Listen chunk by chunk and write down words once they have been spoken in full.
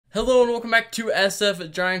Hello and welcome back to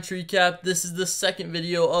SF Giants Recap. This is the second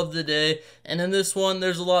video of the day, and in this one,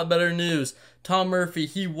 there's a lot better news. Tom Murphy,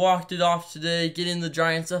 he walked it off today, getting the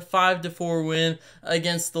Giants a 5-4 win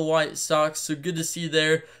against the White Sox. So good to see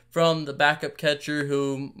there from the backup catcher,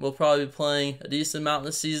 who will probably be playing a decent amount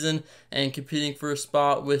this season and competing for a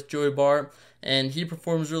spot with Joey Bart. And he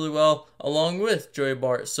performs really well along with Joey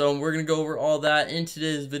Bart. So we're going to go over all that in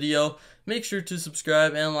today's video. Make sure to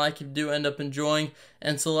subscribe and like if you do end up enjoying.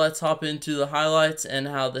 And so let's hop into the highlights and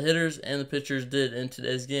how the hitters and the pitchers did in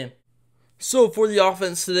today's game. So for the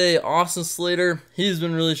offense today, Austin Slater, he's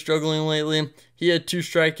been really struggling lately. He had 2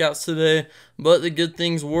 strikeouts today, but the good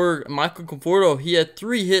things were Michael Conforto, he had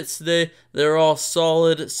 3 hits today. They're all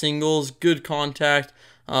solid singles, good contact.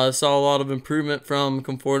 Saw a lot of improvement from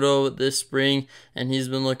Conforto this spring, and he's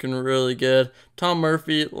been looking really good. Tom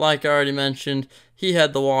Murphy, like I already mentioned, he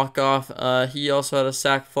had the walk-off. He also had a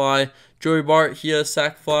sac fly. Joey Bart, he had a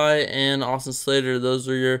sac fly, and Austin Slater, those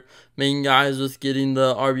are your main guys with getting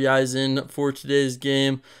the RBIs in for today's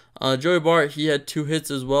game. Joey Bart, he had 2 hits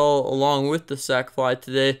as well, along with the sac fly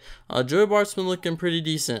today. Joey Bart's been looking pretty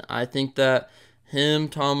decent. I think that him,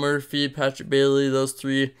 Tom Murphy, Patrick Bailey, those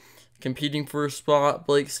 3 competing for a spot.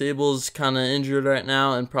 Blake Sable's kind of injured right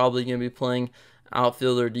now and probably going to be playing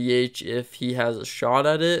outfield or DH if he has a shot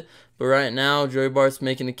at it. But right now, Joey Bart's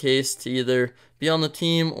making a case to either be on the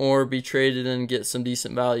team or be traded and get some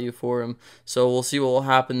decent value for him. So we'll see what will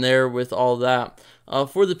happen there with all that.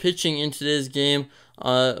 For the pitching in today's game,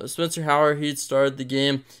 Spencer Howard, he started the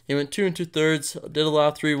game. He went 2 2/3, did allow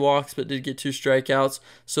 3 walks, but did get 2 strikeouts.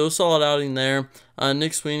 So solid outing there.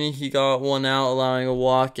 Nick Sweeney, he got 1 out, allowing a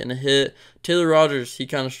walk and a hit. Taylor Rogers, he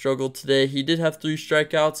kind of struggled today. He did have 3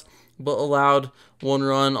 strikeouts, but allowed 1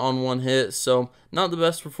 run on 1 hit. So not the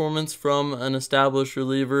best performance from an established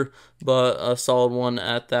reliever, but a solid one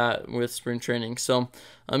at that with spring training. So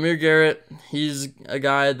Amir Garrett, he's a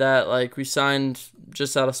guy that we signed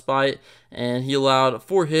just out of spite, and he allowed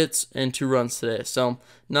 4 hits and 2 runs today. So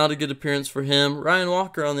not a good appearance for him. Ryan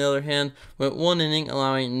Walker, on the other hand, went 1 inning,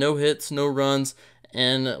 allowing no hits, no runs,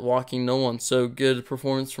 and walking no one. So good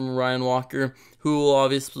performance from Ryan Walker, who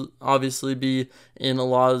will obviously be in a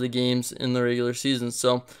lot of the games in the regular season.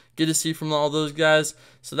 So good to see from all those guys.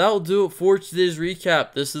 So that will do it for today's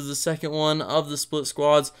recap. This is the second one of the split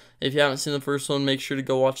squads. If you haven't seen the first one, make sure to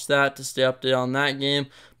go watch that to stay updated on that game.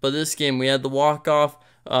 But this game, we had the walk-off,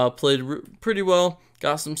 played pretty well.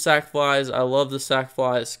 Got some sac flies. I love the sac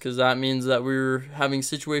flies because that means that we're having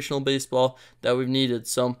situational baseball that we've needed.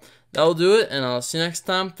 So that'll do it, and I'll see you next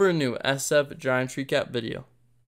time for a new SF Giants Recap video.